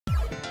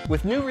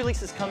With new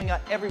releases coming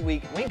out every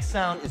week,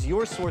 WinkSound is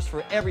your source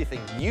for everything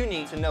you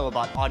need to know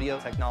about audio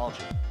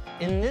technology.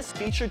 In this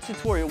featured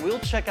tutorial, we'll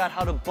check out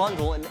how to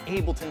bundle an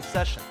Ableton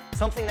session,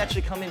 something that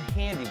should come in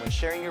handy when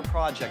sharing your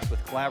projects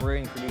with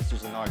collaborating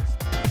producers and artists.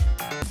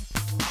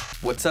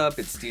 What's up?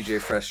 It's DJ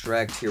Fresh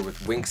Direct here with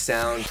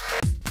WinkSound.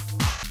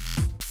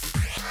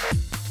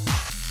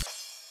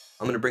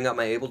 I'm going to bring up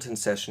my Ableton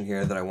session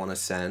here that I want to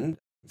send.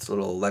 It's a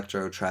little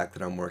electro track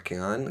that I'm working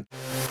on.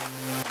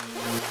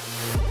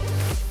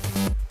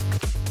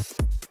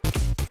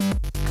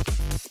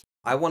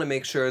 I want to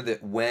make sure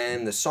that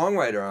when the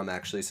songwriter I'm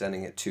actually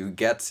sending it to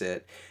gets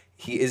it,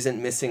 he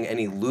isn't missing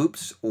any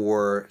loops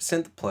or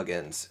synth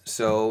plugins.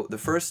 So the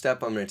first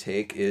step I'm going to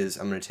take is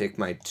I'm going to take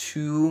my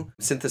two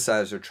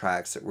synthesizer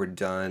tracks that were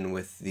done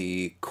with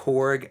the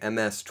Korg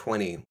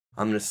MS-20.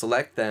 I'm going to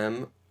select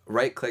them,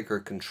 right-click or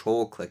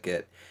control-click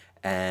it,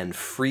 and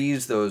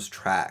freeze those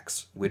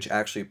tracks, which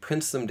actually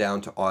prints them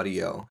down to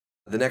audio.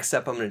 The next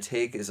step I'm going to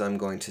take is I'm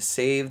going to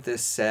save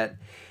this set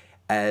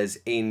as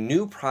a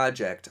new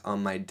project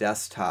on my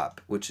desktop,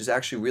 which is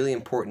actually really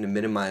important to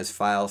minimize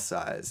file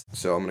size.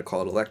 So I'm going to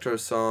call it Electro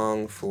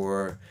Song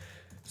for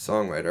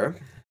Songwriter.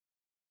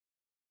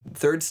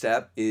 Third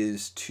step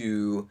is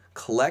to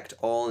collect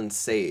all and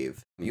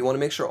save. You want to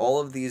make sure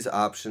all of these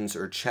options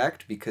are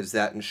checked because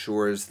that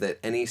ensures that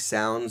any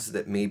sounds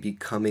that may be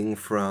coming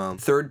from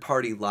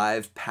third-party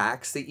live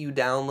packs that you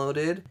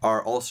downloaded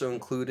are also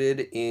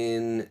included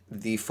in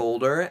the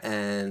folder,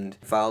 and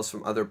files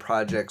from other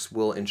projects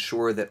will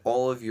ensure that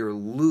all of your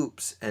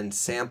loops and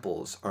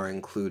samples are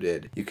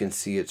included. You can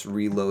see it's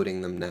reloading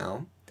them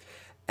now.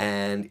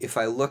 And if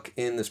I look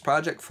in this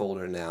project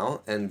folder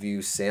now and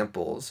view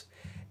samples,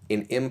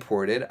 in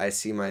imported, I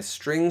see my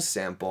strings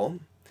sample,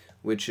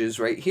 which is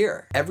right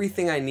here.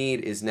 Everything I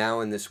need is now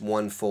in this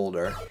one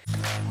folder.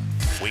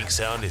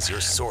 WinkSound is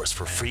your source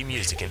for free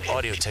music and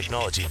audio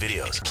technology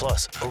videos,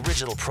 plus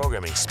original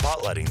programming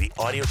spotlighting the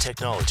audio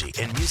technology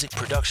and music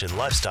production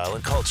lifestyle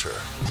and culture.